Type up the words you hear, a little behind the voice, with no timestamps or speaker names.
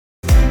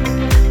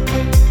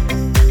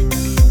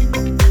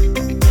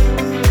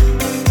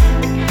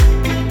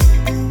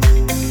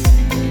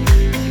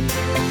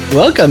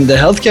Welcome to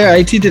Healthcare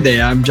IT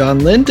Today. I'm John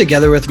Lynn,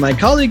 together with my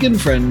colleague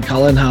and friend,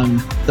 Colin Hung.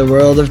 The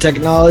world of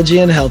technology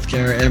and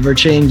healthcare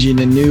ever-changing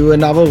in new and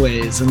novel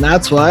ways, and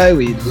that's why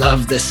we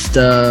love this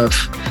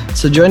stuff.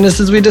 So join us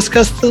as we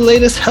discuss the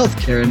latest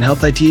healthcare and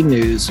health IT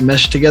news,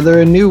 meshed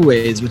together in new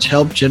ways which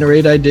help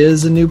generate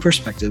ideas and new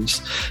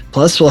perspectives.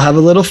 Plus, we'll have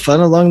a little fun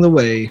along the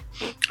way.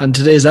 On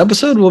today's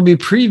episode, we'll be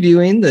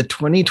previewing the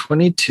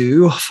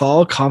 2022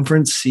 Fall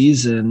Conference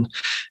season.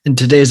 And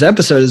today's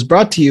episode is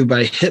brought to you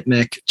by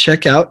HITMIC.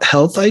 Check out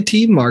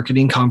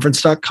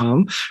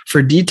healthitmarketingconference.com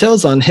for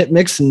details on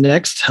HITMIC's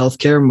next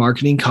healthcare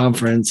marketing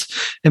conference.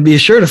 And be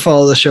sure to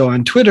follow the show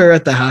on Twitter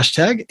at the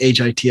hashtag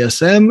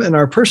HITSM and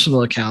our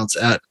personal accounts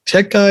at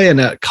TechGuy and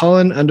at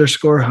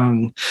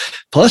Colin_Hung.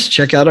 Plus,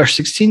 check out our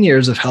 16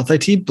 years of health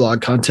IT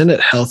blog content at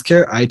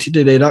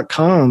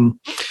healthcareittoday.com.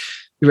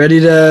 You ready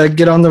to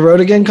get on the road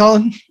again,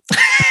 Colin?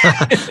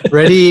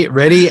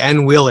 ready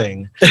and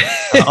willing.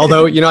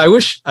 Although, I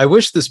wish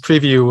this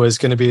preview was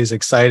going to be as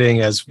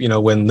exciting as,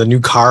 when the new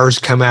cars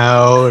come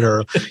out,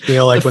 or,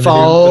 like the when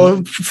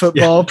fall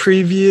football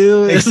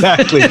preview.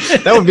 Exactly.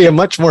 That would be a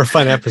much more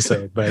fun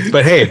episode.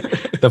 But hey,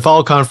 the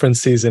fall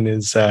conference season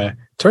is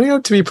turning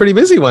out to be a pretty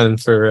busy one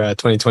for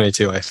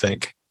 2022, I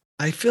think.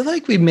 I feel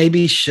like we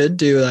maybe should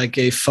do like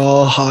a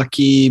fall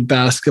hockey,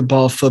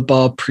 basketball,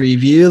 football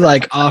preview,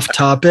 like off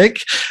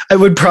topic. It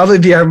would probably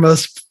be our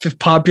most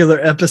popular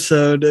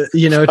episode,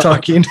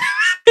 talking.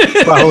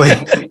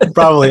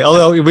 Probably.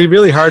 Although it'd be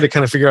really hard to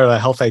kind of figure out a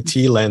health IT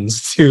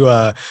lens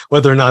to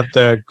whether or not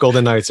the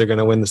Golden Knights are going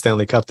to win the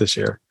Stanley Cup this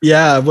year.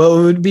 Yeah. Well,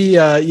 it would be,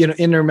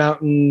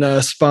 Intermountain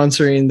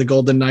sponsoring the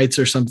Golden Knights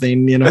or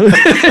something,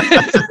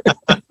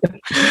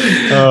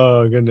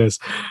 Oh, goodness.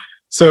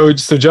 So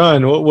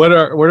John, what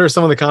are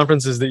some of the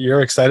conferences that you're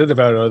excited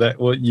about, or that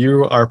what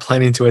you are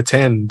planning to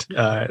attend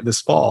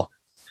this fall?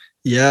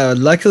 Yeah,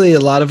 luckily a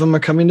lot of them are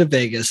coming to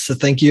Vegas. So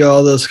thank you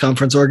all those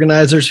conference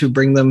organizers who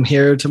bring them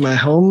here to my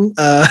home.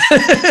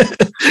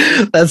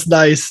 That's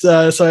nice.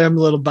 So I am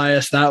a little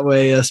biased that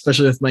way,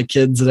 especially with my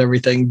kids and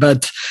everything.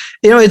 But,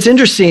 it's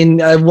interesting.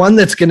 One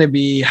that's going to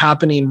be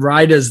happening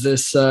right as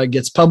this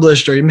gets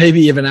published, or maybe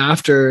even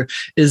after,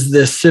 is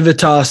the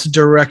Civitas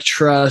Direct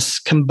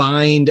Trust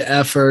combined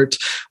effort,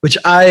 which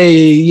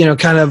I,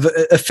 kind of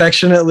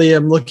affectionately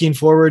am looking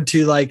forward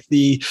to, like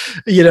the,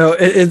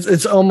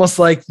 it's almost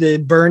like the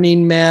Burning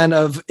Man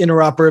of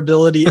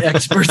interoperability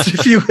experts,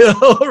 if you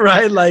will,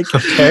 right? Like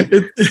okay.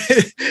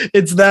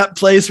 It's that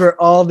place where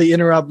all the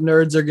interop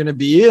nerds are going to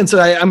be. And so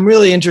I'm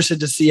really interested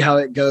to see how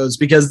it goes,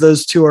 because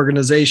those two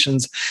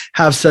organizations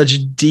have such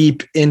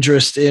deep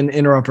interest in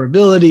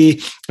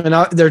interoperability, and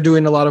they're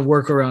doing a lot of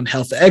work around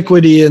health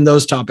equity and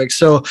those topics.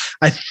 So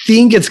I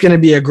think it's going to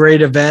be a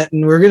great event,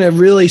 and we're going to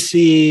really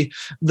see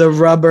the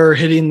rubber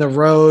hitting the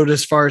road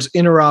as far as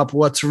interop,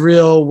 what's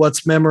real,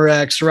 what's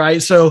Memorex,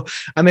 right? So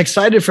I'm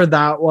excited for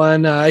that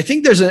one. I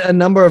think there's a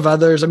number of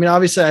others. I mean,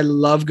 obviously, I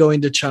love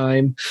going to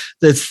Chime.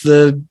 That's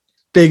the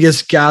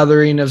biggest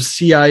gathering of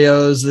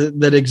CIOs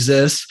that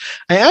exists.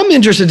 I am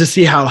interested to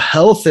see how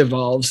health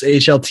evolves,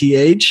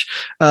 HLTH.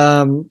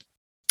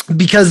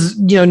 Because,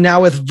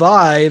 now with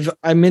Vive,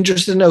 I'm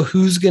interested to know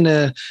who's going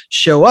to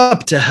show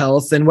up to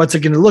health and what's it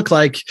going to look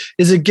like.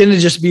 Is it going to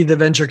just be the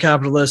venture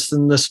capitalists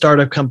and the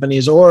startup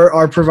companies, or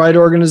are provider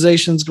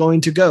organizations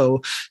going to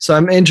go? So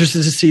I'm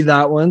interested to see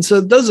that one.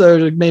 So those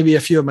are maybe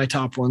a few of my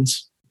top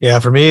ones. Yeah,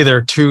 for me, there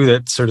are two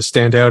that sort of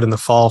stand out in the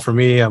fall for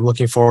me. I'm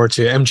looking forward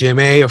to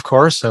MGMA, of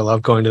course. I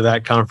love going to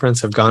that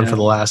conference. I've gone for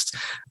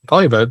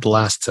probably about the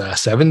last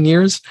 7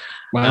 years.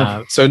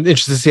 Wow. So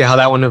interested to see how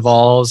that one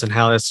evolves and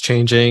how that's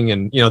changing.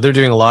 And, they're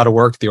doing a lot of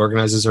work. The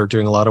organizers are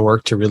doing a lot of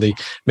work to really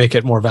make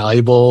it more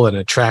valuable and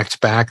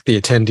attract back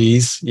the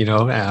attendees,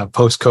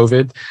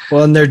 post-COVID.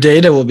 Well, and their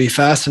data will be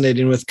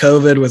fascinating with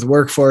COVID, with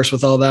workforce,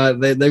 with all that.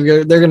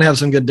 They're going to have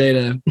some good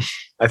data.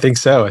 I think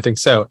so.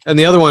 And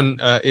the other one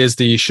is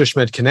the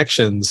SHUSHMED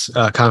Connections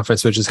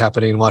conference, which is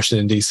happening in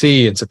Washington,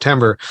 D.C. in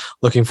September.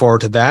 Looking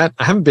forward to that.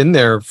 I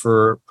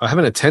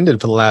haven't attended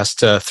for the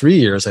last 3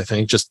 years, I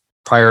think, just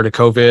prior to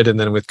COVID and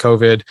then with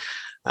COVID.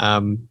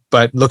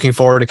 But looking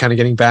forward to kind of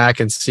getting back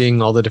and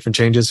seeing all the different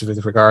changes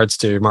with regards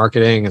to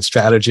marketing and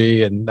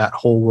strategy and that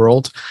whole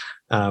world.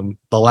 The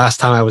last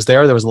time I was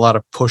there was a lot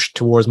of push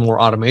towards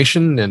more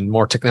automation and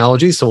more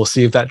technology. So we'll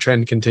see if that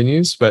trend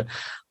continues. But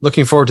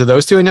looking forward to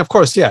those two. And of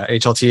course,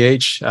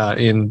 HLTH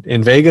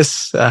in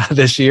Vegas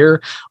this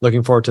year.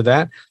 Looking forward to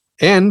that.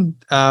 And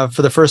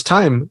for the first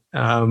time,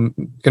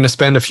 going to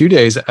spend a few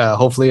days,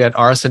 hopefully, at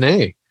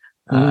RSNA.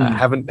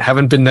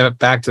 Haven't been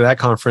back to that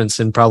conference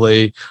in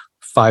probably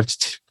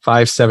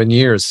 7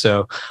 years.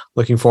 So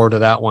looking forward to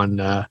that one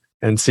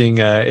and seeing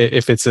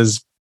if it's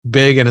as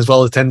big and as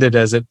well attended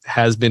as it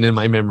has been in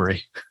my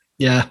memory.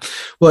 Yeah.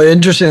 Well,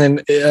 interesting.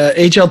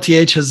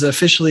 HLTH has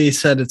officially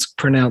said it's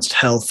pronounced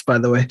health, by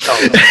the way.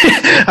 Oh.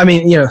 I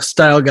mean,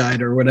 style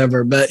guide or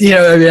whatever, but,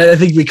 I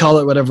think we call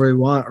it whatever we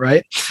want,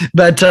 right?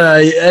 But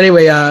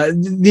anyway,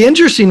 the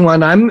interesting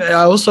one I'm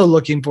also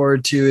looking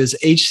forward to is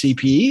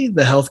HCP,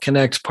 the Health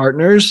Connect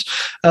Partners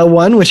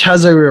one, which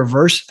has a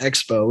reverse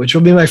expo, which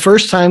will be my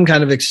first time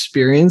kind of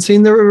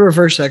experiencing the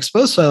reverse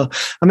expo. So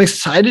I'm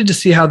excited to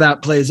see how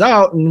that plays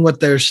out and what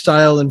their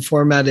style and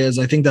format is.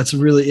 I think that's a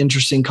really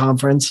interesting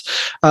conference.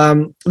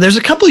 There's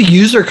a couple of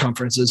user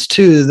conferences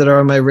too that are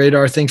on my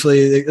radar.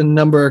 Thankfully, a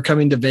number are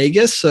coming to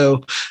Vegas.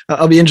 So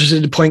I'll be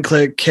interested to Point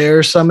Click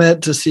Care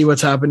Summit to see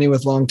what's happening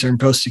with long-term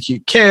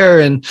post-acute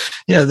care. And,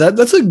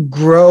 that's a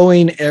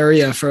growing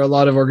area for a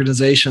lot of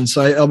organizations.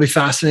 So I'll be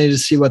fascinated to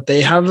see what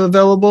they have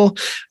available.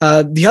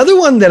 The other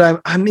one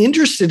that I'm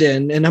interested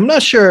in, and I'm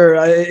not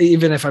sure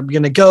even if I'm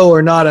going to go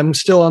or not, I'm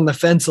still on the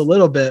fence a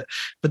little bit,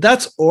 but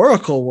that's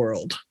Oracle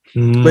World.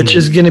 Which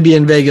is going to be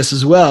in Vegas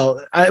as well.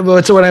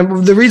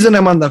 The reason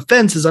I'm on the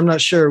fence is I'm not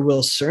sure,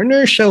 will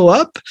Cerner show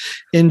up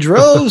in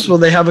droves? Will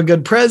they have a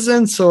good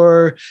presence,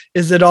 or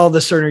is it all the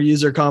Cerner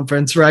user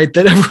conference, right,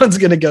 that everyone's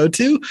going to go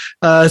to?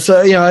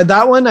 So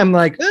that one I'm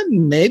like,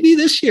 maybe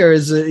this year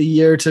is a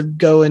year to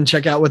go and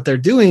check out what they're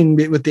doing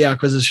with the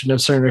acquisition of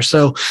Cerner.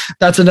 So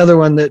that's another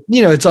one that,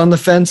 it's on the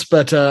fence,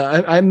 but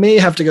I may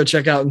have to go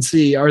check out and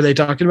see, are they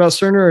talking about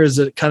Cerner, or is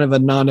it kind of a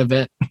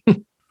non-event?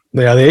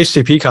 Yeah, the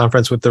HCP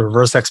conference with the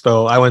Reverse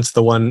Expo, I went to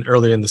the one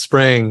earlier in the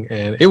spring,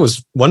 and it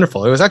was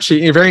wonderful. It was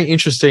actually very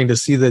interesting to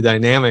see the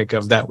dynamic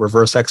of that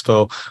Reverse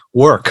Expo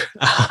work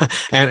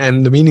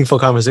and the meaningful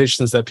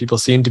conversations that people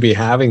seem to be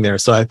having there.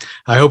 So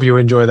I hope you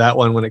enjoy that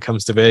one when it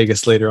comes to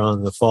Vegas later on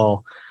in the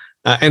fall.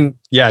 And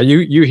yeah,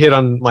 you hit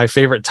on my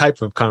favorite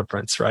type of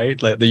conference, right?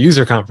 Like the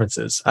user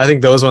conferences. I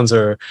think those ones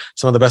are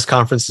some of the best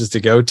conferences to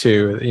go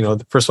to.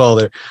 First of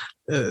all,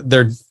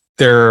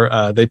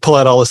 they pull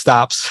out all the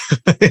stops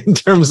in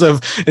terms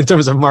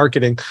of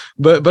marketing,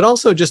 but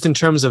also just in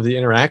terms of the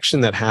interaction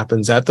that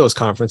happens at those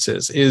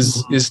conferences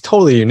is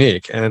totally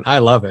unique, and I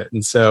love it.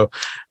 And so,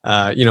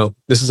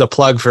 this is a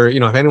plug for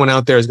if anyone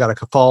out there has got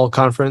a fall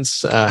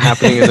conference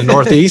happening in the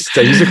Northeast,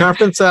 a user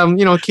conference,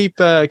 keep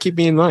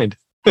me in mind.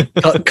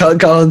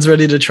 Colin's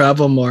ready to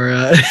travel more.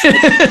 Right,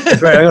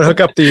 I'm gonna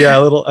hook up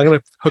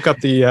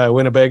the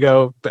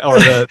Winnebago or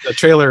the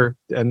trailer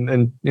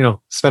and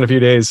spend a few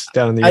days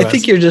down in the US. I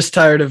think you're just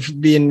tired of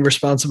being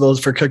responsible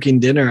for cooking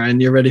dinner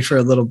and you're ready for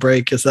a little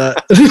break. Is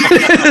that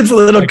it's a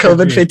little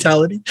COVID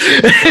fatality?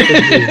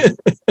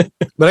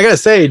 But I gotta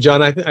say,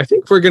 John, I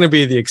think we're gonna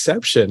be the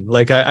exception.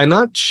 Like I'm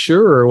not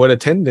sure what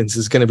attendance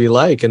is gonna be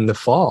like in the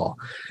fall.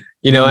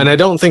 And I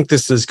don't think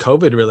this is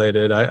COVID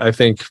related. I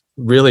think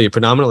really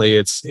predominantly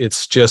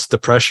it's just the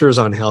pressures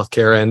on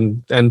healthcare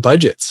and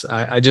budgets.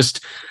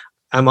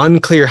 I'm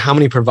unclear how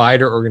many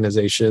provider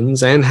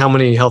organizations and how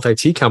many health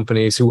IT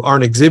companies who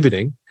aren't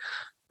exhibiting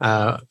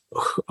are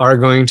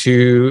going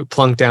to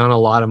plunk down a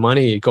lot of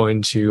money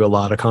going to a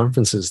lot of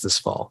conferences this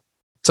fall.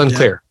 It's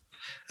unclear.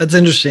 That's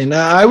interesting.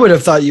 I would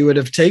have thought you would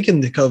have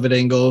taken the COVID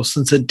angle,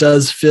 since it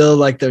does feel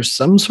like there's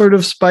some sort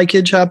of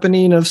spikeage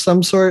happening of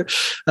some sort.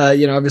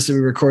 Obviously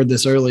we record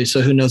this early,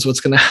 so who knows what's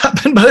going to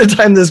happen by the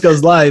time this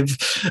goes live.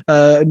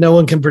 No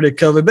one can predict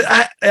COVID, but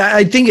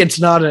I think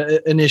it's not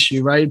an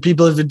issue, right?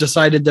 People have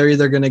decided they're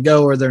either going to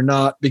go or they're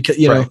not, because,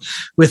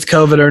 with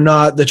COVID or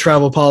not, the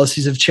travel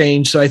policies have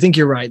changed. So I think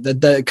you're right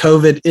that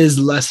COVID is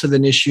less of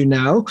an issue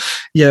now.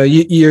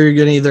 You're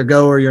going to either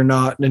go or you're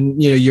not.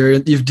 And,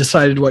 you've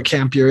decided what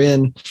camp you're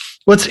in.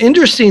 What's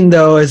interesting,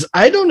 though, is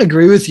I don't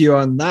agree with you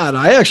on that.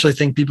 I actually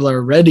think people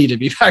are ready to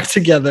be back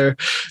together.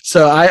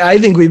 So I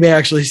think we may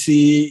actually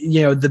see,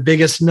 the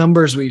biggest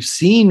numbers we've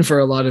seen for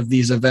a lot of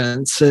these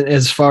events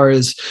as far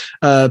as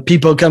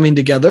people coming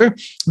together.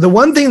 The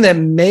one thing that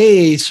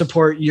may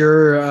support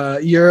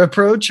your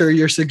approach or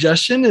your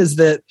suggestion is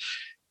that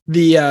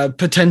the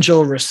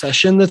potential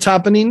recession that's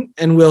happening,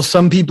 and will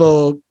some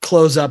people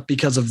close up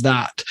because of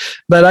that?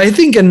 But I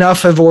think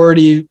enough have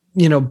already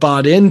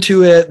bought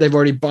into it. They've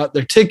already bought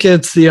their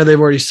tickets. They've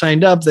already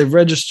signed up. They've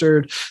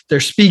registered.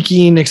 They're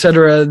speaking, et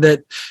cetera.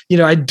 That,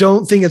 I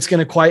don't think it's going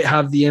to quite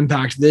have the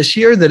impact this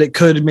year that it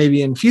could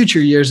maybe in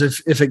future years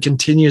if it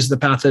continues the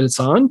path that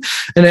it's on.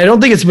 And I don't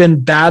think it's been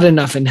bad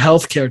enough in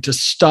healthcare to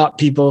stop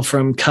people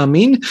from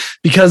coming,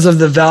 because of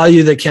the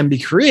value that can be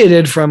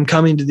created from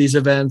coming to these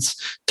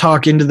events,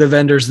 talking to the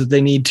vendors that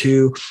they need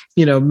to,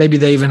 maybe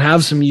they even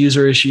have some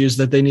user issues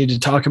that they need to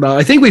talk about.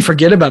 I think we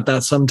forget about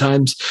that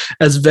sometimes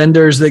as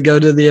vendors that go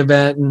to the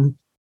event and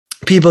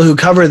people who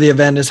cover the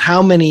event, is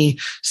how many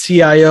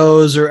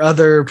CIOs or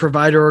other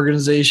provider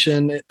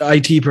organization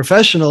IT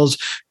professionals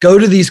go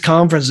to these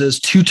conferences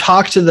to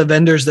talk to the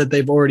vendors that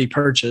they've already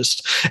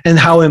purchased, and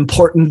how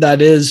important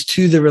that is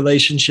to the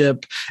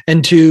relationship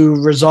and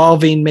to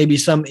resolving maybe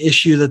some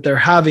issue that they're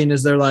having.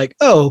 Is they're like,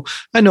 oh,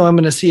 I know I'm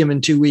going to see him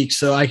in 2 weeks,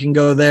 so I can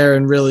go there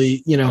and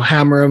really,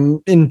 hammer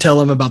him and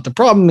tell him about the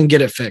problem and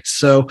get it fixed.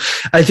 So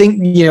I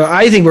think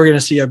we're going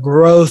to see a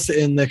growth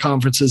in the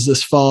conferences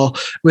this fall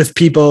with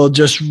people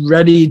just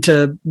ready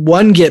to,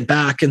 one, get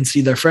back and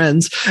see their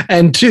friends,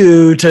 and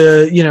two,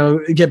 to,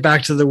 get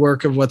back to the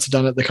work of what's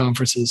done at the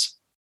conferences.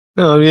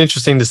 No, it'll be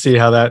interesting to see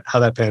how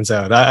that pans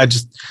out.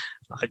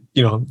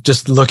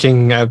 Just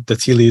looking at the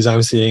tea leaves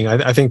I'm seeing,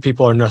 I think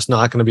people are just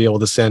not going to be able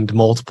to send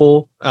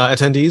multiple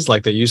attendees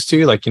like they used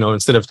to. Like,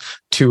 instead of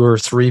 2 or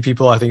 3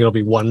 people, I think it'll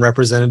be one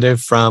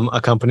representative from a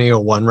company or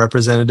one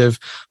representative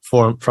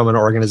from an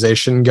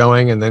organization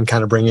going, and then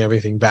kind of bringing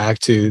everything back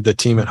to the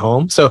team at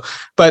home. So,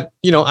 but,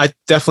 I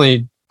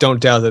definitely don't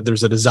doubt that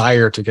there's a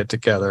desire to get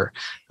together.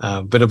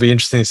 But it'll be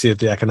interesting to see if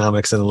the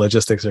economics and the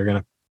logistics are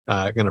going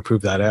to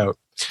prove that out.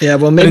 Yeah,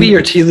 well, maybe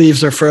your tea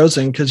leaves are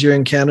frozen because you're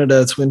in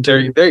Canada. It's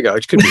winter. There you go.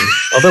 It could be.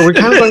 Although we're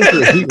kind of going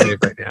through a heat wave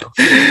right now.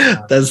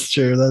 That's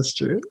true.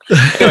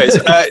 Anyways,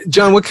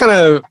 John, what kind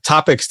of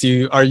topics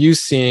are you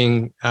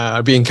seeing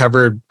being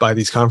covered by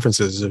these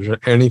conferences? Is there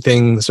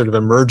anything sort of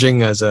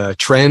emerging as a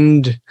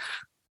trend?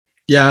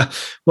 Yeah.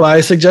 Well, I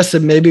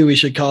suggested maybe we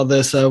should call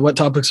this, what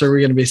topics are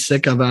we going to be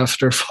sick of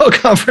after fall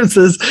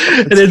conferences?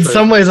 And in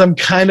some ways, I'm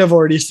kind of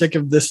already sick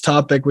of this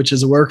topic, which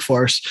is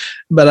workforce,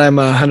 but I'm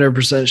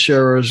 100%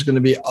 sure there's going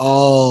to be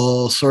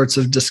all sorts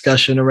of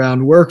discussion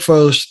around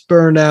workforce,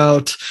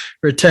 burnout,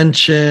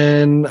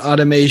 retention,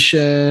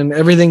 automation,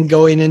 everything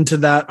going into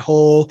that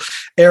whole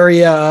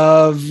area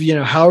of,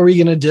 how are we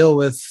going to deal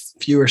with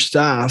fewer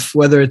staff,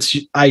 whether it's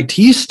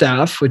IT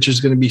staff, which is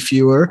going to be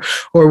fewer,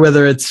 or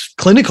whether it's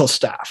clinical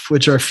staff,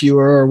 which are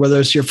fewer, or whether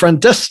it's your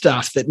front desk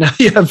staff that now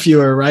you have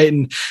fewer, right?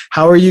 And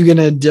how are you going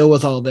to deal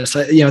with all this?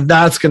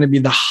 That's going to be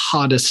the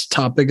hottest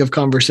topic of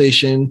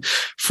conversation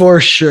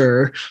for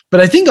sure. But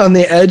I think on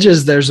the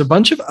edges, there's a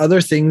bunch of other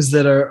things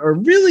that are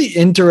really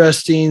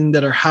interesting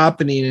that are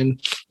happening.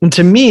 And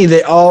to me,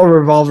 they all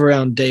revolve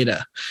around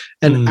data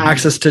and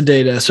access to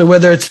data. So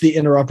whether it's the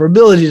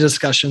interoperability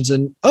discussions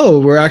and,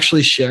 we're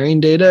actually sharing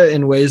data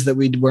in ways that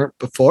we weren't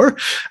before,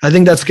 I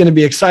think that's going to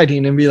be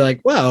exciting and be like,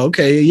 wow,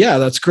 okay, yeah,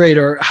 that's great.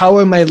 Or how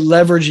am I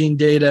leveraging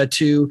data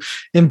to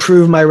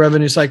improve my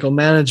revenue cycle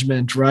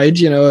management, right?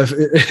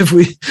 If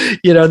we,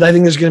 I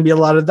think there's going to be a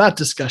lot of that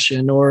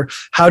discussion. Or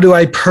how do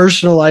I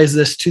personalize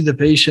this to the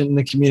patient and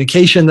the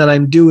communication that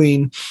I'm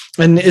doing?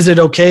 And is it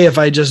okay if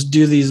I just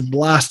do these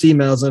blast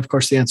emails? And of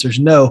course, the answer is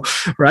no,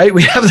 right?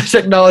 We have the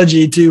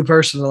technology to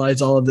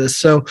personalize all of this.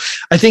 So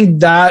I think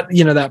that,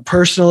 that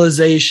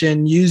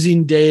personalization,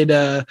 using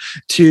data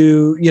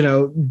to,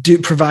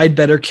 provide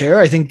better care,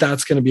 I think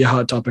that's going to be a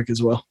hot topic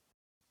as well.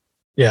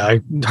 Yeah,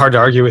 hard to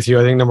argue with you.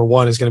 I think number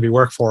one is going to be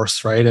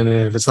workforce, right? And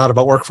if it's not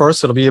about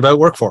workforce, it'll be about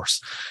workforce.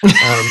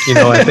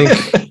 I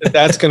think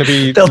that's going to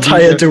be... They'll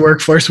tie it to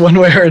workforce one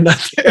way or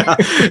another. Yeah,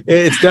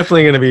 it's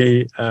definitely going to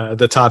be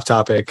the top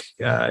topic,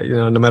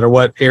 no matter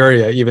what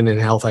area, even in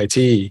health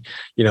IT,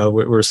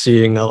 we're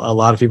seeing a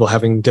lot of people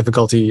having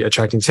difficulty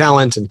attracting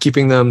talent and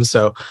keeping them.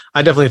 So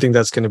I definitely think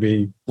that's going to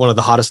be one of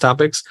the hottest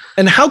topics.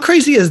 And how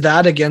crazy is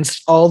that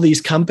against all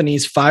these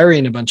companies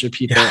firing a bunch of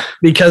people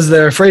because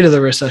they're afraid of the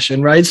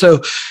recession, right?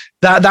 So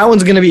that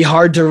one's going to be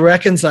hard to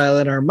reconcile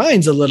in our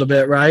minds a little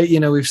bit, right?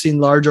 We've seen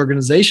large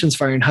organizations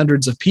firing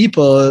hundreds of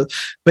people,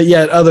 but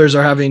yet others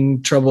are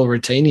having trouble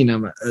retaining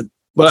them.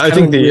 Well, I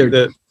think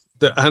the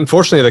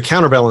unfortunately, the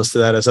counterbalance to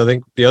that is, I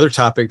think the other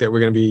topic that we're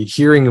going to be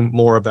hearing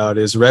more about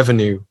is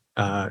revenue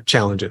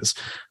challenges,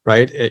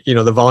 right?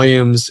 The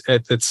volumes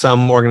at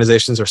some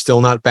organizations are still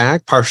not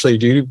back, partially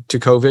due to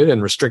COVID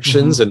and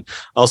restrictions, and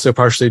also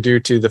partially due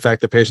to the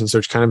fact that patients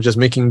are kind of just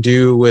making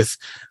do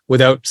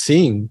without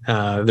seeing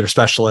their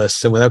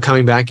specialists and without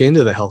coming back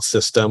into the health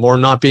system or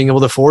not being able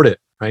to afford it.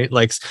 Right.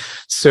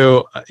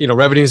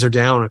 Revenues are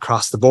down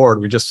across the board.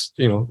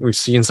 We've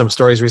seen some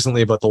stories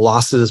recently about the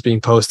losses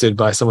being posted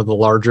by some of the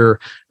larger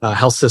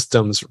health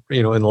systems,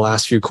 in the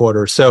last few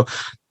quarters. So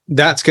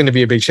that's going to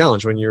be a big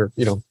challenge when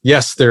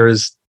yes, there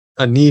is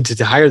a need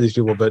to hire these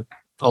people, but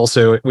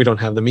also we don't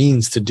have the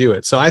means to do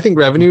it. So I think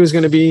revenue is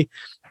going to be,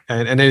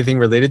 and anything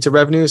related to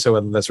revenue. So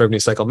whether that's revenue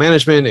cycle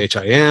management,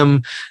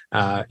 HIM,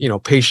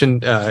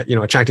 patient,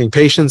 attracting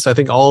patients, I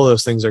think all of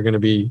those things are going to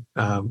be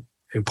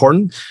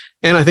important.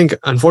 And I think,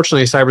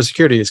 unfortunately,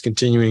 cybersecurity is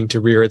continuing to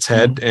rear its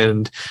head,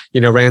 and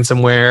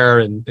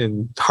ransomware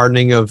and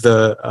hardening of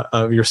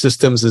your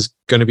systems is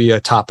going to be a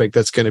topic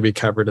that's going to be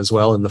covered as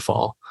well in the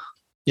fall.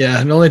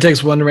 Yeah, it only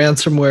takes one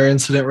ransomware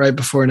incident right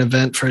before an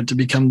event for it to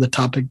become the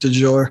topic du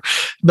jour.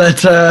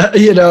 But,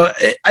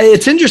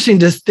 it's interesting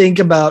to think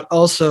about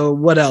also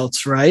what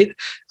else, right?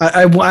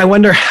 I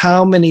wonder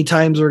how many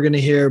times we're going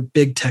to hear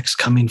big tech's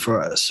coming for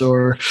us.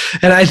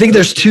 And I think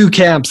there's two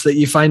camps that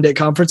you find at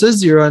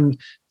conferences. You're on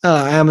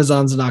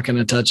Amazon's not going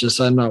to touch us.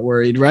 I'm not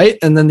worried, right?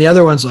 And then the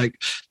other one's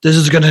like, this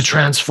is going to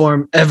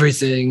transform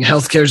everything.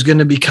 Healthcare is going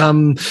to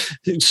become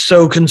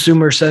so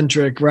consumer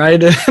centric,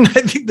 right? And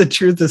I think the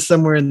truth is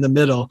somewhere in the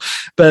middle.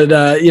 But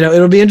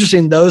it'll be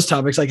interesting, those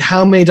topics. Like,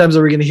 how many times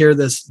are we going to hear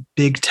this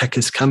big tech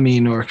is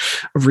coming or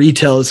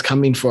retail is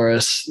coming for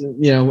us?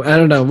 I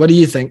don't know. What do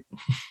you think?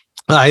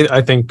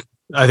 I think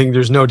I think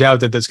there's no doubt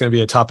that there's going to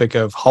be a topic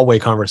of hallway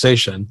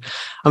conversation.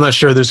 I'm not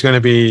sure there's going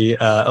to be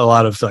a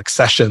lot of like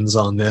sessions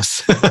on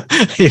this,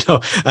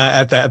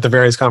 at the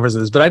various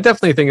conferences. But I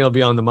definitely think it'll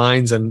be on the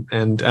minds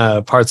and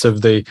parts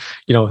of the,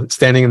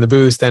 standing in the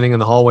booth, standing in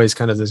the hallways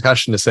kind of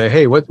discussion to say,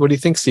 hey, what do you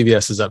think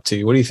CVS is up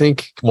to? What do you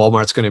think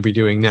Walmart's going to be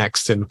doing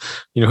next? And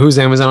who's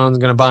Amazon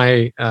going to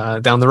buy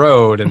down the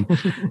road? And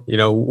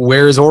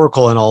where's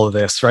Oracle in all of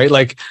this, right?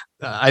 Like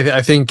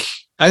I think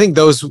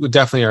those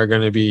definitely are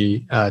going to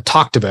be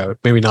talked about.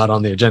 Maybe not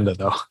on the agenda,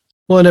 though.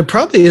 Well, and it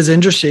probably is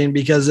interesting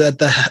because at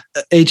the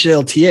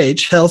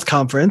HLTH Health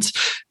Conference,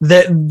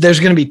 there's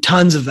going to be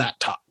tons of that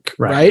talk,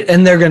 right?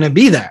 And they're going to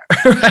be there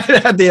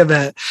right at the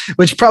event,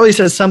 which probably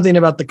says something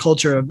about the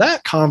culture of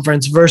that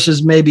conference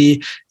versus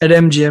maybe at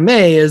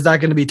MGMA. Is that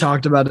going to be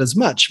talked about as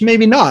much?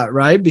 Maybe not,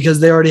 right? Because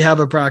they already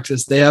have a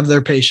practice, they have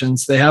their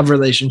patients, they have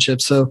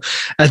relationships. So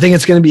I think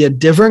it's going to be a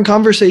different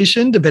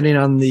conversation depending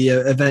on the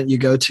event you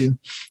go to.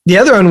 The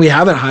other one we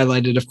haven't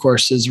highlighted, of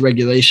course, is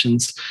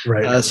regulations.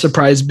 Right.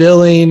 Surprise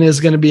billing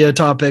is going to be a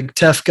topic.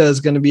 TEFCA is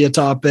going to be a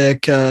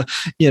topic. The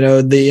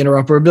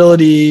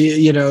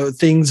interoperability,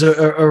 things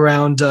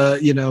around,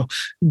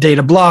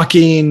 data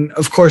blocking.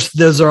 Of course,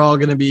 those are all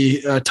going to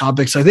be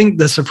topics. I think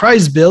the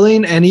surprise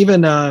billing and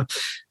even,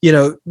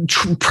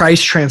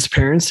 price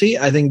transparency,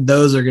 I think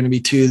those are going to be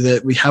two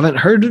that we haven't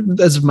heard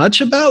as much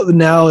about.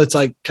 Now it's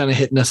like kind of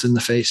hitting us in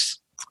the face.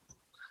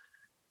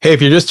 Hey,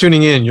 if you're just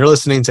tuning in, you're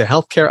listening to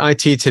Healthcare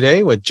IT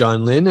Today with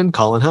John Lin and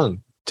Colin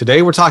Hung.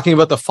 Today, we're talking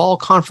about the fall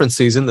conference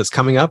season that's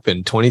coming up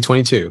in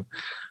 2022.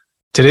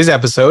 Today's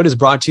episode is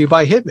brought to you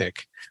by HITMIC.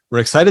 We're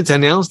excited to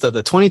announce that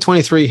the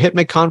 2023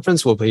 HITMIC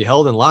conference will be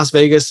held in Las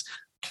Vegas,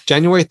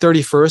 January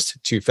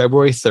 31st to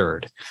February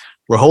 3rd.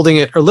 We're holding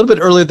it a little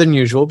bit earlier than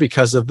usual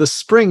because of the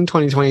spring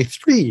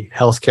 2023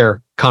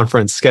 healthcare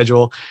conference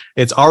schedule.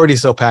 It's already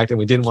so packed and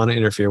we didn't want to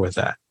interfere with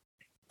that.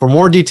 For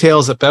more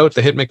details about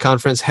the HITMIC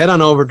conference, head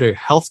on over to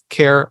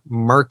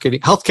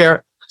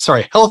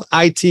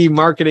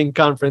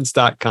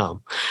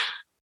healthitmarketingconference.com.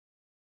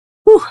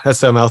 Whew,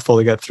 that's a mouthful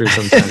to get through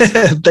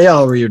sometimes. They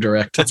all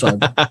redirect. It's all.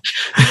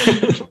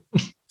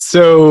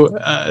 So,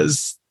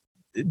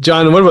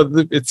 John, what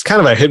about, it's kind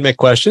of a HITMIC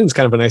question. It's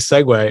kind of a nice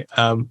segue.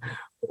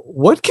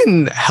 What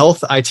can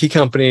health IT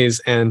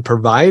companies and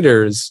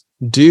providers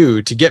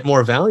do to get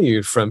more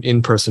value from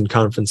in-person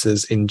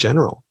conferences in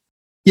general?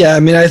 Yeah,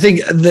 I mean, I think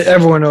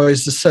everyone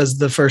always just says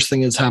the first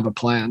thing is have a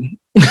plan,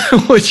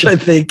 which I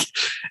think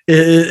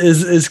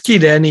is key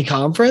to any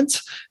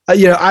conference.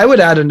 I would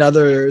add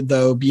another,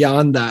 though,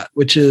 beyond that,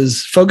 which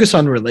is focus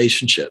on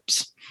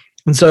relationships.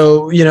 And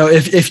so,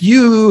 if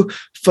you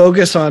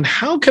focus on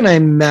how can I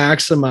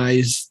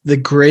maximize the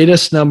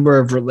greatest number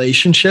of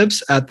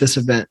relationships at this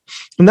event,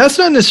 and that's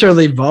not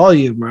necessarily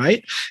volume,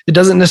 right? It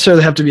doesn't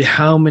necessarily have to be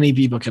how many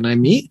people can I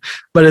meet,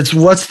 but it's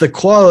what's the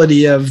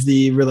quality of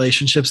the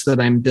relationships that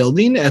I'm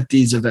building at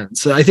these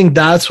events. So I think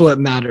that's what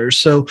matters.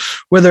 So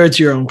whether it's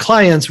your own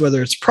clients,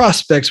 whether it's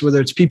prospects, whether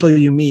it's people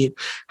you meet,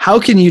 how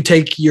can you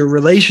take your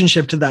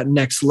relationship to that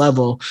next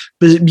level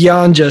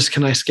beyond just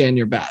can I scan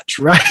your badge,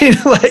 right?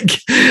 Like,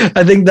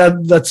 I think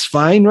that's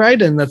fine,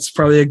 right? And that's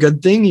probably a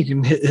good thing. You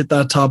can hit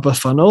that top of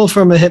funnel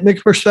from a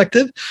HITMIC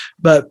perspective.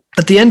 But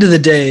at the end of the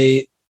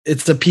day,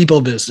 it's a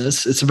people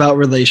business. It's about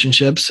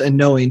relationships and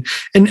knowing.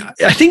 And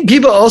I think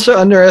people also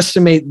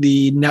underestimate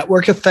the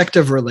network effect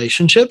of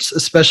relationships,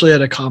 especially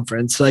at a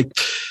conference. Like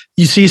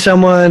you see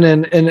someone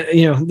and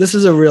this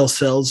is a real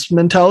sales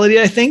mentality,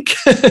 I think,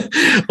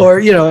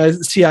 or,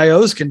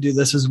 CIOs can do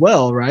this as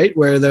well, right?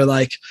 Where they're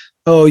like,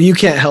 oh, you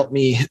can't help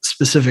me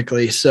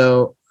specifically,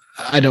 so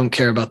I don't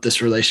care about this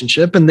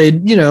relationship. And they,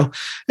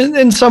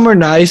 and some are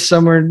nice,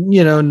 some are,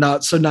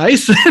 not so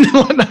nice and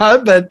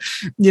whatnot. But,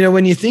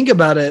 when you think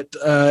about it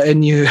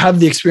and you have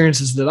the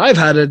experiences that I've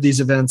had at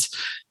these events,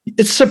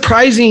 it's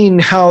surprising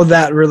how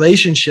that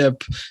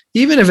relationship,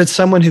 even if it's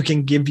someone who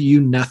can give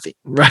you nothing,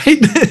 right?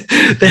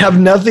 They have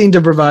nothing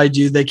to provide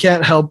you. They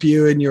can't help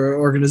you in your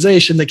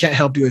organization. They can't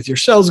help you with your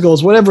sales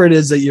goals, whatever it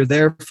is that you're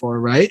there for,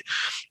 right?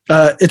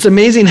 It's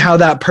amazing how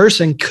that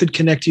person could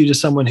connect you to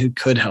someone who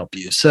could help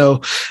you. So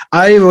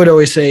I would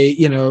always say,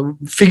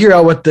 figure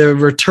out what the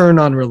return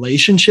on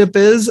relationship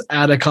is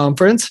at a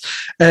conference,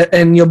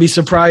 and you'll be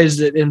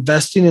surprised at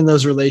investing in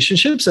those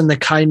relationships and the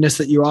kindness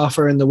that you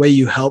offer and the way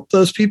you help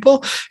those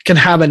people can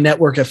have a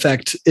network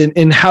effect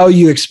in how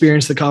you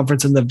experience the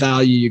conference and the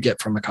value you get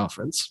from a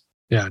conference.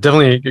 Yeah,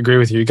 definitely agree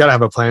with you. You got to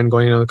have a plan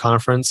going into the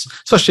conference,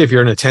 especially if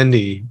you're an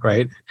attendee,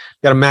 right?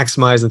 You got to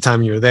maximize the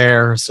time you're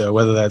there. So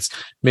whether that's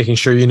making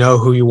sure you know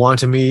who you want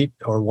to meet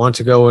or want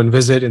to go and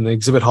visit in the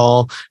exhibit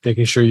hall,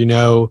 making sure you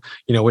know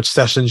which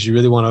sessions you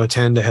really want to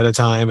attend ahead of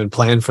time and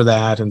plan for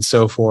that and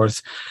so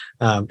forth.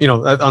 On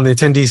the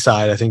attendee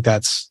side, I think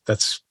that's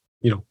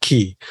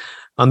key.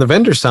 On the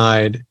vendor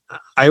side,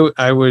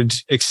 I would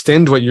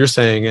extend what you're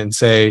saying and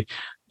say,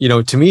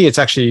 to me, it's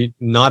actually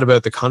not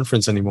about the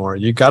conference anymore.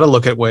 You got to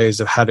look at ways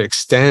of how to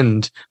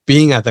extend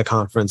being at the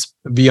conference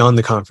beyond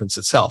the conference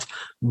itself.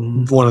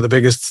 One of the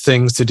biggest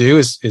things to do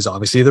is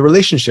obviously the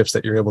relationships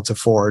that you're able to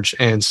forge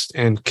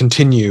and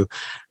continue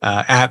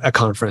at a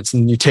conference.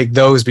 And you take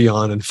those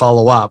beyond and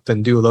follow up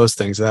and do those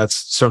things. That's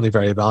certainly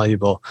very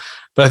valuable.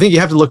 But I think you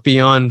have to look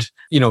beyond,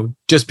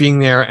 just being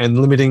there and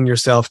limiting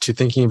yourself to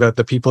thinking about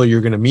the people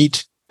you're going to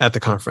meet at the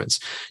conference.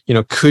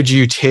 Could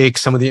you take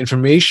some of the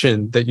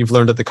information that you've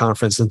learned at the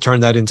conference and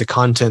turn that into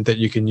content that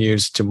you can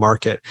use to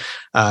market?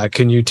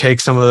 Can you take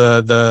some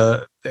of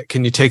the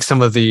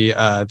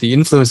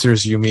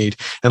influencers you meet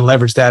and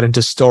leverage that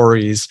into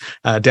stories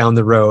down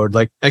the road?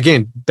 Like,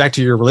 again, back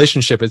to your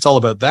relationship, it's all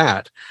about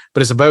that,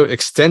 but it's about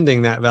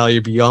extending that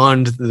value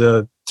beyond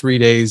the 3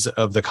 days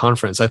of the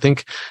conference. I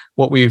think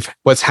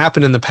what's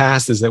happened in the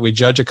past is that we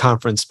judge a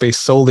conference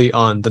based solely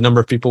on the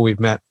number of people we've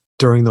met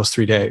during those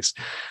 3 days.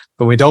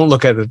 But we don't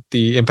look at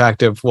the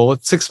impact of, well,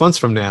 6 months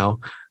from now,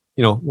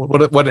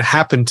 what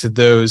happened to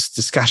those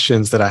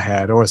discussions that I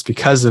had, or it's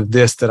because of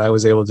this that I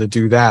was able to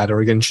do that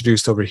or get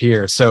introduced over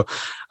here. So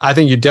I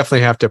think you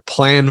definitely have to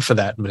plan for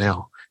that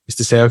now, is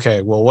to say,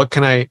 okay, well,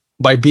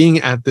 by being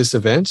at this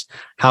event,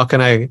 how can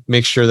I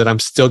make sure that I'm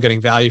still getting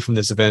value from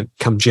this event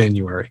come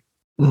January?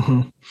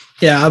 Mm-hmm.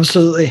 Yeah,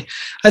 absolutely.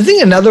 I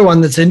think another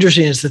one that's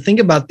interesting is to think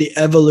about the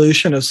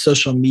evolution of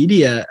social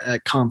media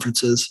at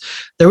conferences.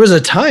 There was a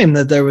time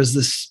that there was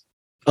this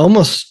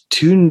almost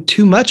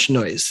too much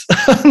noise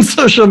on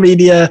social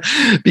media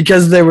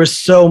because there was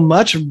so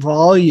much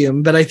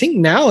volume. But I think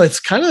now it's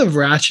kind of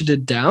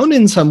ratcheted down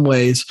in some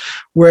ways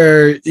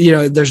where,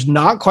 there's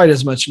not quite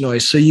as much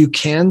noise. So you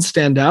can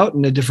stand out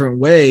in a different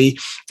way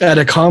at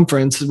a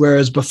conference,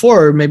 whereas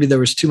before maybe there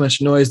was too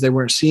much noise. They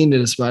weren't seeing it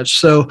as much.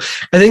 So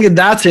I think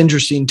that's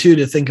interesting too,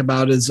 to think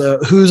about is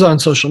who's on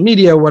social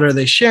media, what are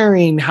they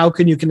sharing? How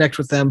can you connect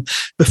with them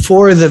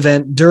before the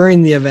event,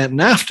 during the event,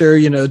 and after,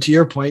 to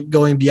your point,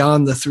 going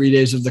beyond the 3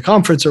 days of the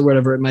conference or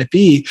whatever it might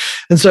be.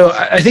 And so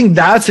I think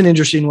that's an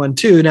interesting one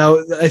too. Now,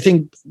 I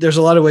think there's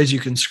a lot of ways you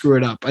can screw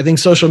it up. I think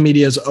social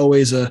media is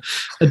always a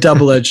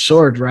double-edged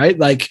sword, right?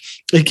 Like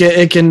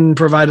it can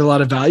provide a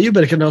lot of value,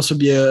 but it can also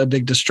be a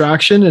big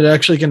distraction. It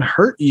actually can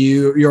hurt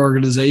your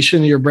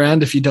organization, your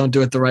brand, if you don't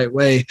do it the right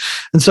way.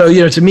 And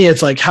so, to me,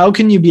 it's like, how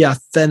can you be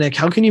authentic?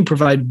 How can you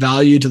provide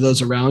value to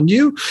those around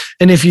you?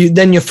 And if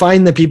you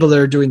find the people that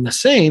are doing the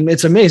same,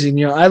 it's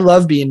amazing. I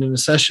love being in a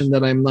session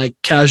that I'm like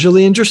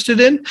casually interested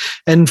in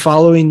and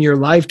following your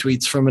live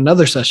tweets from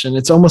another session.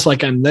 It's almost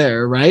like I'm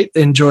there, right?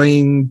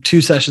 Enjoying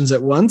 2 sessions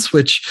at once,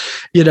 which,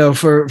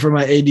 for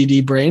my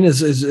ADD brain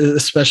is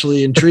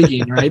especially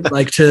intriguing, right?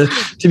 Like to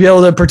be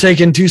able to partake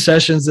in 2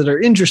 sessions that are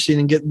interesting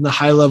and getting the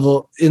high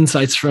level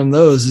insights from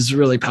those is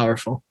really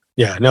powerful.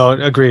 Yeah, no,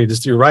 agreed.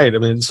 You're right. I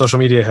mean, social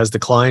media has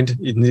declined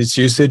in its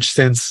usage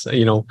since,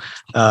 over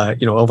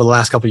the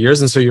last couple of years.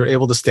 And so you're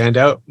able to stand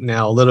out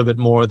now a little bit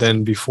more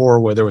than before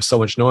where there was so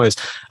much noise.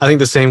 I think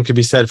the same could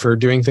be said for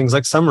doing things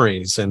like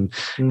summaries and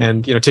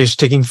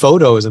taking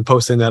photos and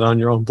posting that on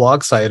your own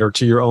blog site or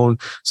to your own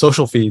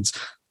social feeds.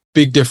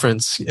 Big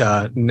difference.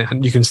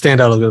 You can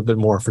stand out a little bit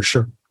more for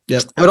sure.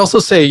 Yep. I would also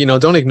say,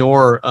 don't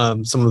ignore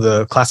some of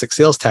the classic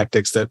sales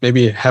tactics that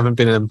maybe haven't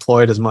been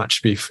employed as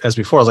much as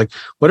before. Like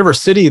whatever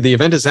city the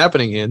event is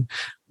happening in,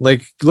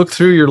 like look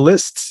through your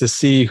lists to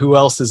see who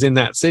else is in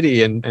that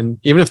city. And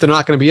even if they're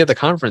not going to be at the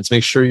conference,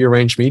 make sure you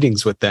arrange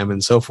meetings with them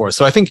and so forth.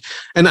 So I think,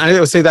 and I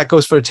would say that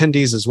goes for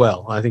attendees as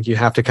well. I think you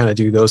have to kind of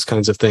do those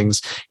kinds of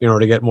things in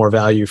order to get more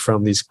value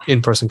from these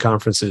in-person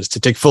conferences to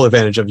take full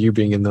advantage of you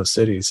being in those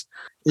cities.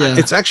 Yeah.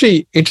 It's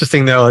actually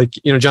interesting though, like,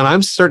 John,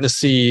 I'm starting to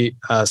see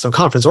some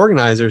conference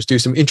organizers do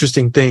some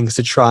interesting things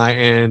to try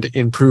and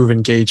improve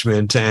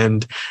engagement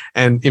and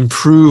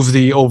improve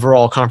the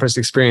overall conference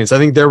experience. I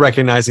think they're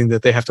recognizing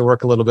that they have to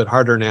work a little bit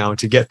harder now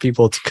to get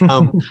people to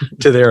come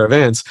to their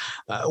events.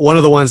 One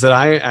of the ones that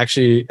I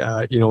actually,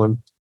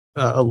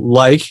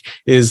 like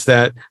is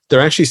that they're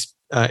actually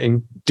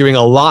in doing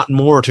a lot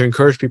more to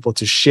encourage people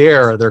to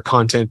share their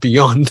content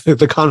beyond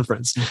the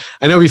conference.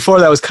 I know before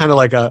that was kind of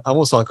like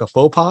almost like a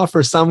faux pas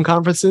for some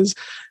conferences,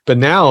 but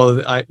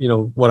now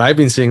what I've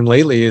been seeing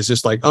lately is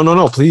just like, oh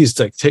no, please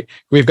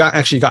we've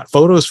got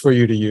photos for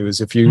you to use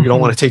if you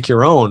don't want to take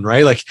your own,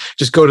 right? Like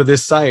just go to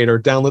this site or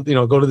download,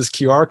 go to this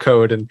QR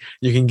code and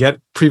you can get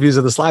previews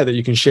of the slide that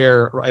you can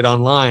share right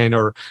online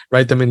or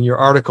write them in your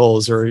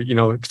articles or,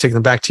 take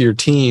them back to your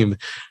team.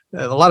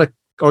 A lot of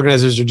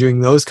organizers are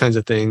doing those kinds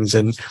of things.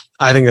 And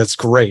I think that's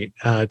great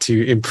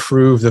to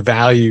improve the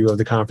value of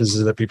the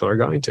conferences that people are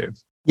going to.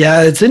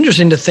 Yeah, it's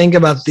interesting to think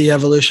about the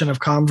evolution of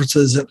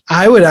conferences. And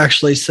I would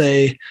actually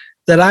say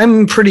that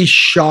I'm pretty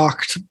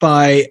shocked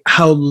by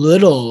how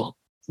little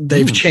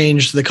they've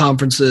changed the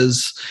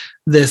conferences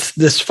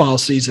this fall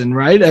season,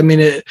 right? I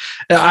mean,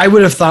 I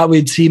would have thought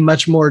we'd see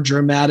much more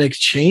dramatic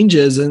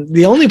changes. And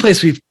the only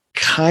place we've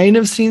kind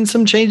of seen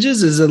some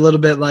changes is a little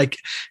bit like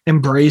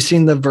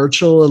embracing the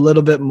virtual a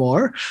little bit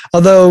more.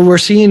 Although we're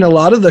seeing a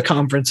lot of the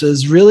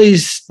conferences really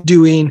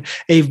doing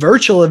a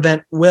virtual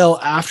event well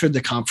after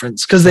the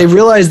conference because they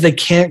realize they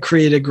can't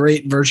create a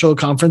great virtual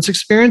conference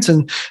experience.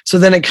 And so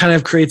then it kind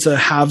of creates a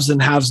haves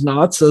and haves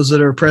nots, those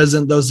that are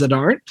present, those that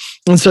aren't.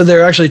 And so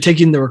they're actually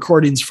taking the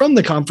recordings from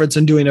the conference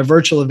and doing a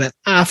virtual event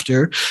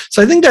after.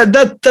 So I think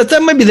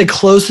that might be the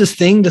closest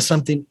thing to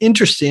something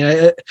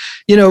interesting.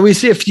 We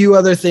see a few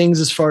other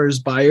things as far as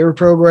buyer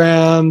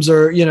programs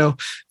or,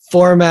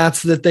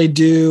 formats that they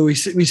do. We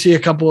see a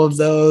couple of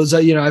those.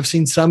 I've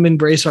seen some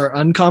embrace our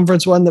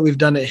unconference one that we've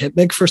done at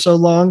HIPMIC for so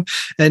long.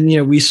 And,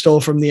 we stole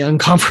from the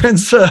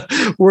unconference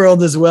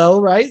world as well,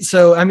 right?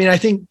 So, I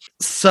think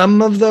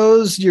some of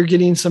those, you're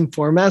getting some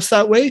formats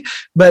that way,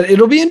 but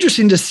it'll be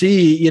interesting to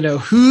see,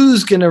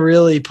 who's going to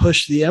really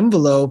push the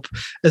envelope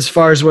as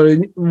far as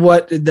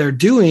what they're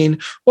doing,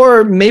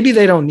 or maybe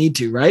they don't need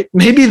to, right?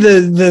 Maybe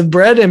the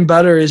bread and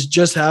butter is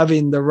just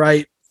having the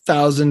right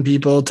 1,000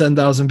 people,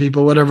 10,000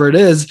 people, whatever it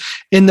is,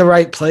 in the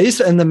right place,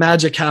 and the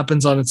magic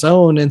happens on its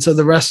own. And so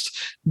the rest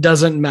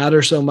doesn't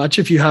matter so much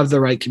if you have the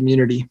right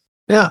community.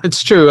 Yeah,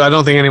 it's true. I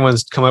don't think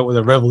anyone's come up with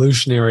a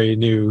revolutionary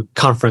new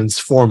conference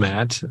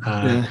format.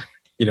 I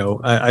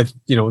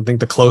think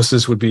the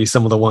closest would be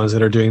some of the ones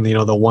that are doing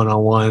the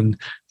one-on-one.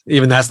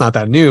 Even that's not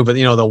that new, but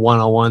the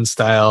one-on-one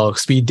style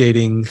speed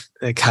dating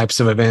types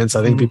of events.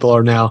 I think people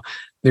are now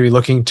maybe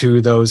looking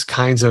to those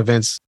kinds of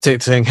events,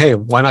 saying, hey,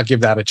 why not give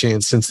that a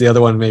chance since the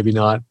other one maybe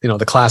not,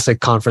 the classic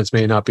conference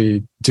may not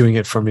be doing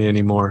it for me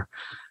anymore.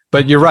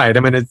 But you're right.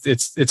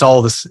 It's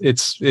all this,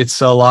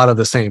 it's a lot of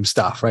the same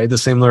stuff, right? The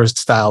similar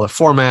style of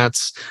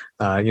formats,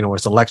 where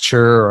it's a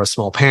lecture or a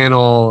small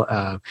panel.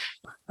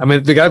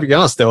 We gotta be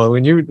honest though,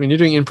 when you're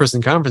doing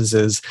in-person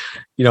conferences,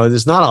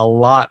 there's not a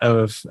lot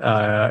of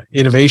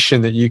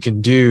innovation that you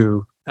can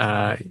do,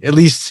 at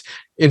least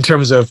in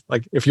terms of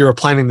like if you were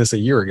planning this a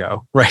year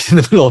ago, right in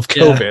the middle of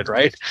COVID,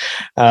 right?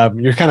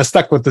 You're kind of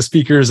stuck with the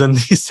speakers and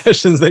these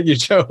sessions that you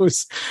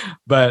chose.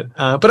 But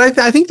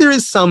I think there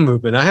is some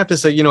movement. I have to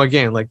say,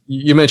 again, like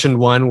you mentioned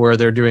one where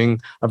they're doing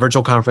a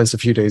virtual conference a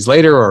few days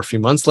later or a few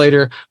months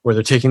later, where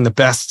they're taking the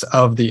best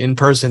of the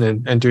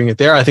in-person and doing it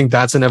there. I think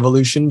that's an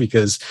evolution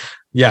because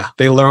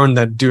they learned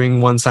that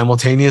doing one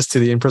simultaneous to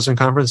the in-person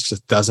conference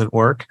just doesn't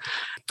work.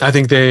 I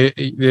think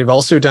they've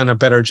also done a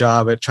better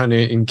job at trying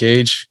to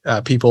engage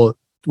people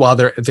while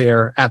they're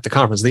there at the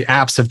conference. The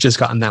apps have just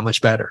gotten that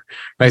much better,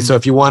 right? Mm-hmm. So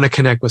if you want to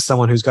connect with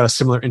someone who's got a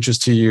similar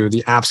interest to you,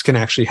 the apps can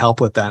actually help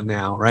with that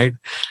now, right?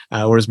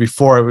 Whereas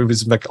before it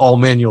was like all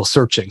manual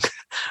searching.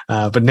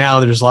 But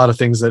now there's a lot of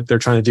things that they're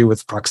trying to do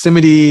with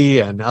proximity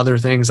and other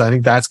things. I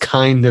think that's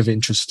kind of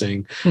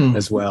interesting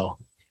as well.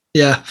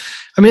 Yeah.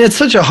 It's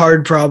such a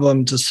hard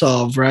problem to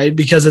solve, right?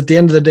 Because at the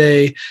end of the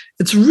day,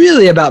 it's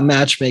really about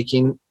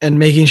matchmaking and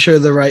making sure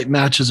the right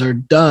matches are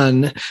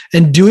done.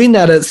 And doing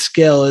that at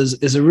scale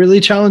is a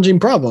really challenging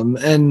problem.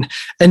 And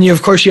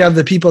of course, you have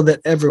the people that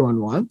everyone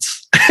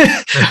wants.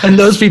 And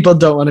those people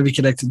don't want to be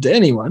connected to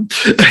anyone,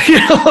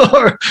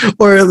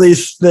 or at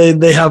least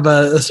they have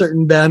a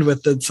certain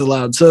bandwidth that's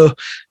allowed. So,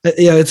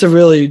 it's a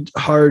really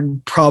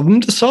hard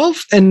problem to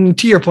solve. And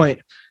to your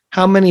point,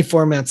 how many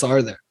formats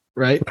are there,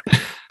 right?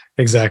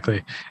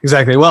 Exactly.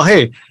 Well,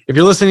 hey, if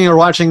you're listening or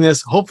watching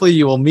this, hopefully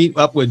you will meet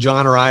up with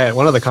John or I at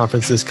one of the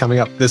conferences coming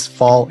up this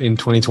fall in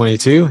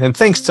 2022. And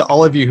thanks to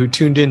all of you who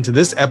tuned in to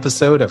this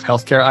episode of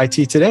Healthcare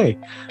IT Today.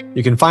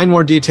 You can find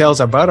more details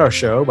about our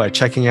show by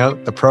checking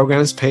out the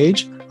programs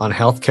page on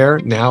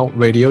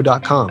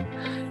healthcarenowradio.com.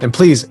 And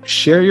please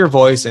share your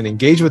voice and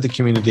engage with the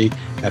community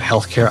at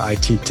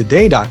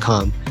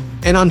healthcareittoday.com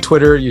and on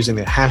Twitter using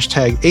the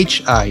hashtag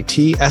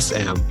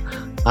HITSM.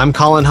 I'm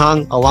Colin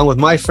Hung, along with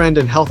my friend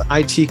and health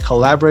IT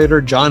collaborator,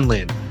 John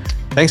Lin.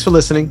 Thanks for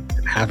listening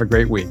and have a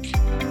great week.